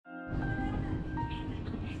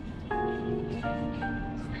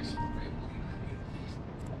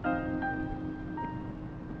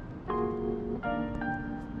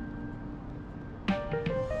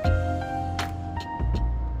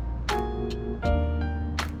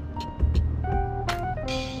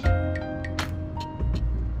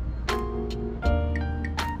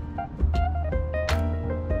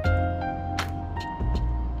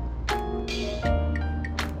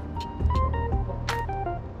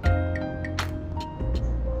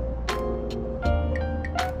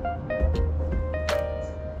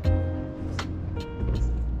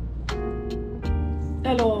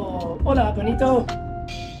Hola, bonito.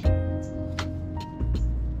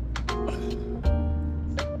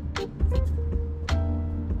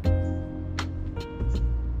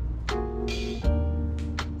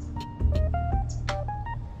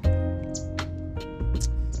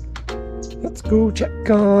 Let's go check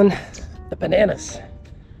on the bananas.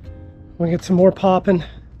 We'll get some more popping.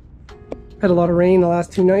 Had a lot of rain the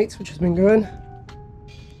last 2 nights, which has been good.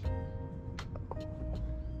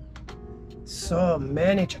 So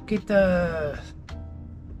many chiquitas.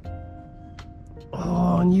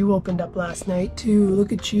 Oh, and you opened up last night too.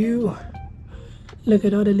 Look at you. Look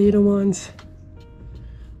at all the little ones.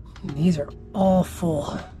 These are all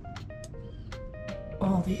full.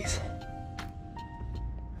 All these.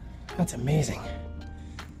 That's amazing.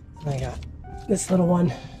 I got this little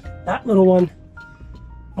one, that little one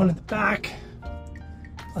at the back,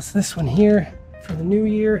 plus this one here for the new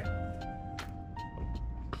year.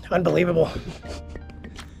 Unbelievable.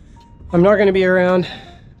 I'm not going to be around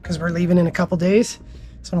because we're leaving in a couple days,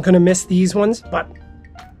 so I'm going to miss these ones, but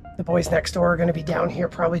the boys next door are going to be down here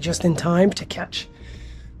probably just in time to catch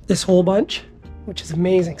this whole bunch, which is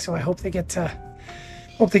amazing. So I hope they get to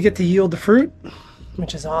yield the fruit,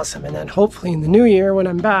 which is awesome. And then hopefully in the new year when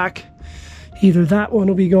I'm back, either that one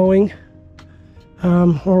will be going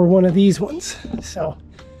or one of these ones. So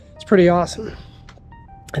it's pretty awesome.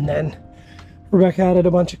 And then Rebecca added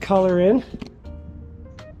a bunch of color in.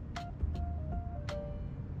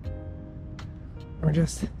 We're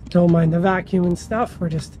just, don't mind the vacuum and stuff, we're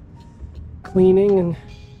just cleaning and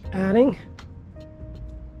adding.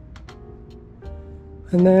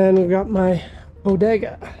 And then we've got my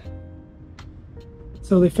bodega.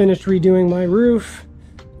 So they finished redoing my roof,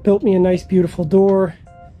 built me a nice beautiful door,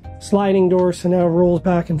 sliding door, so now it rolls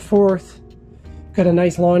back and forth. Got a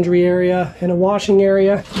nice laundry area and a washing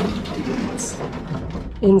area. It's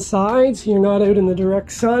inside, so you're not out in the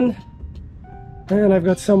direct sun. And I've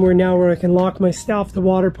got somewhere now where I can lock my stuff. The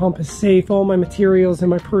water pump is safe. All my materials and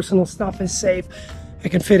my personal stuff is safe. I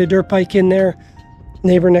can fit a dirt bike in there.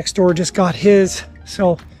 Neighbor next door just got his,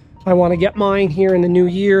 so I want to get mine here in the new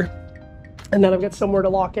year. And then I've got somewhere to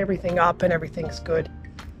lock everything up and everything's good.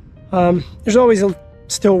 There's always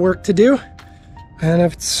still work to do. And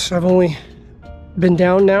I've only been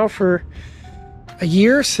down now for a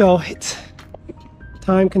year, so it's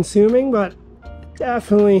time consuming, but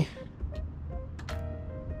definitely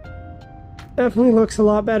looks a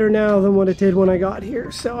lot better now than what it did when I got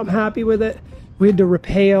here. So I'm happy with it. We had to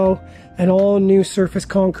repair and all new surface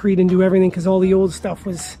concrete and do everything because all the old stuff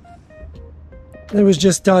was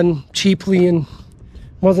just done cheaply and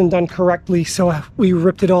wasn't done correctly. So we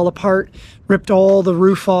ripped it all apart, ripped all the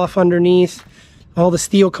roof off underneath, all the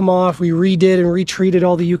steel come off. We redid and retreated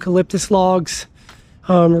all the eucalyptus logs,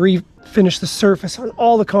 refinished the surface on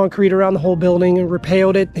all the concrete around the whole building and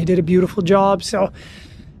repaired it. They did a beautiful job. So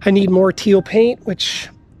I need more teal paint, which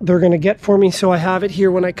they're going to get for me. So I have it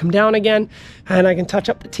here when I come down again, and I can touch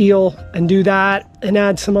up the teal and do that and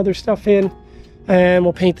add some other stuff in. And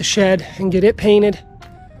we'll paint the shed and get it painted.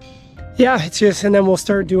 Yeah, it's just, and then we'll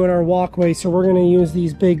start doing our walkway. So we're going to use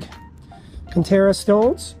these big Cantera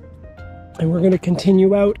stones, and we're going to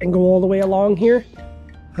continue out and go all the way along here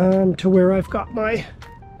to where I've got my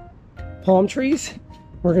palm trees.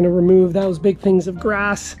 We're going to remove those big things of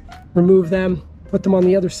grass, remove them, put them on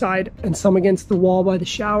the other side, and some against the wall by the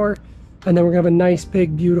shower. And then we're going to have a nice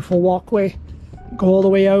big beautiful walkway, go all the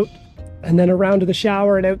way out and then around to the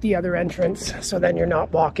shower and out the other entrance. So then you're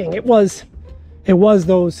not walking. It was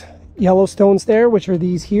those yellow stones there, which are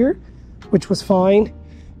these here, which was fine,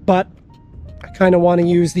 but I kind of want to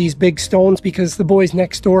use these big stones because the boys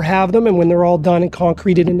next door have them, and when they're all done and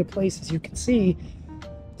concreted into place, as you can see,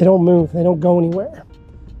 they don't move, they don't go anywhere,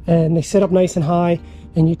 and they sit up nice and high,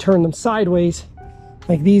 and you turn them sideways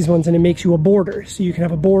like these ones and it makes you a border. So you can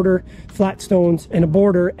have a border, flat stones, and a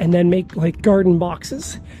border, and then make like garden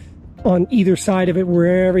boxes on either side of it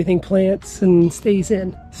where everything plants and stays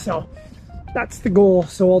in. So that's the goal.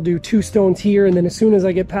 So I'll do 2 stones here, and then as soon as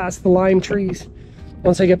I get past the lime trees,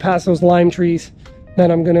 once I get past those lime trees, then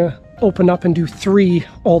I'm gonna open up and do 3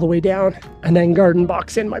 all the way down, and then garden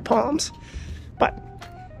box in my palms. But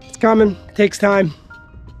it's coming, takes time.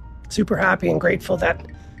 Super happy and grateful that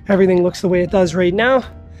everything looks the way it does right now.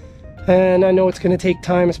 And I know it's gonna take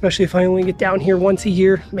time, especially if I only get down here once a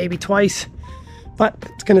year, maybe twice. But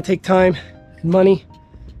it's going to take time and money,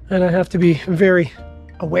 and I have to be very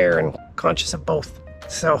aware and conscious of both.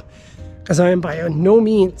 So, because I am by no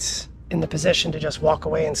means in the position to just walk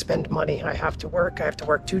away and spend money. I have to work. I have to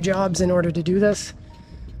work 2 jobs in order to do this,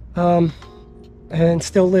 and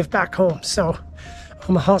still live back home. So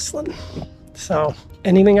I'm hustling. So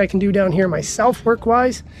anything I can do down here myself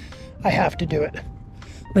work-wise, I have to do it.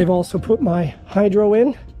 They've also put my hydro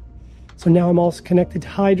in. So now I'm also connected to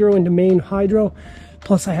hydro, into main hydro.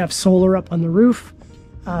 Plus I have solar up on the roof.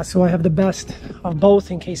 So I have the best of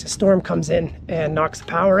both in case a storm comes in and knocks the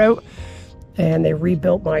power out. And they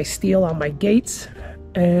rebuilt my steel on my gates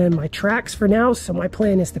and my tracks for now. So my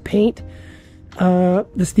plan is to paint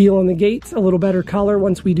the steel on the gates a little better color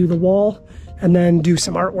once we do the wall, and then do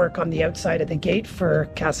some artwork on the outside of the gate for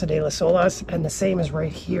Casa de las Olas. And the same is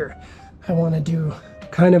right here. I want to do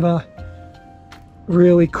kind of a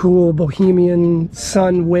really cool bohemian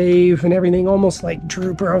sun wave and everything, almost like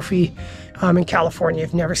Drew Brophy in California. If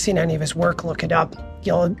you've never seen any of his work, look it up.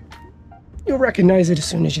 You'll recognize it as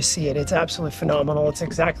soon as you see it. It's absolutely phenomenal. It's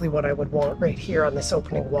exactly what I would want right here on this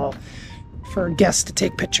opening wall for guests to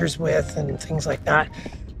take pictures with and things like that.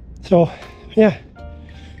 So yeah,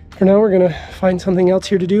 for now we're gonna find something else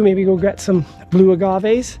here to do. Maybe go get some blue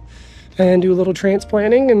agaves and do a little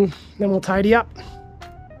transplanting, and then we'll tidy up.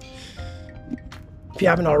 If you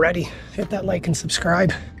haven't already, hit that like and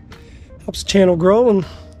subscribe. Helps the channel grow, and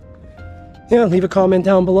yeah, leave a comment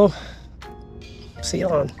down below. See you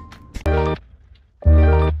on.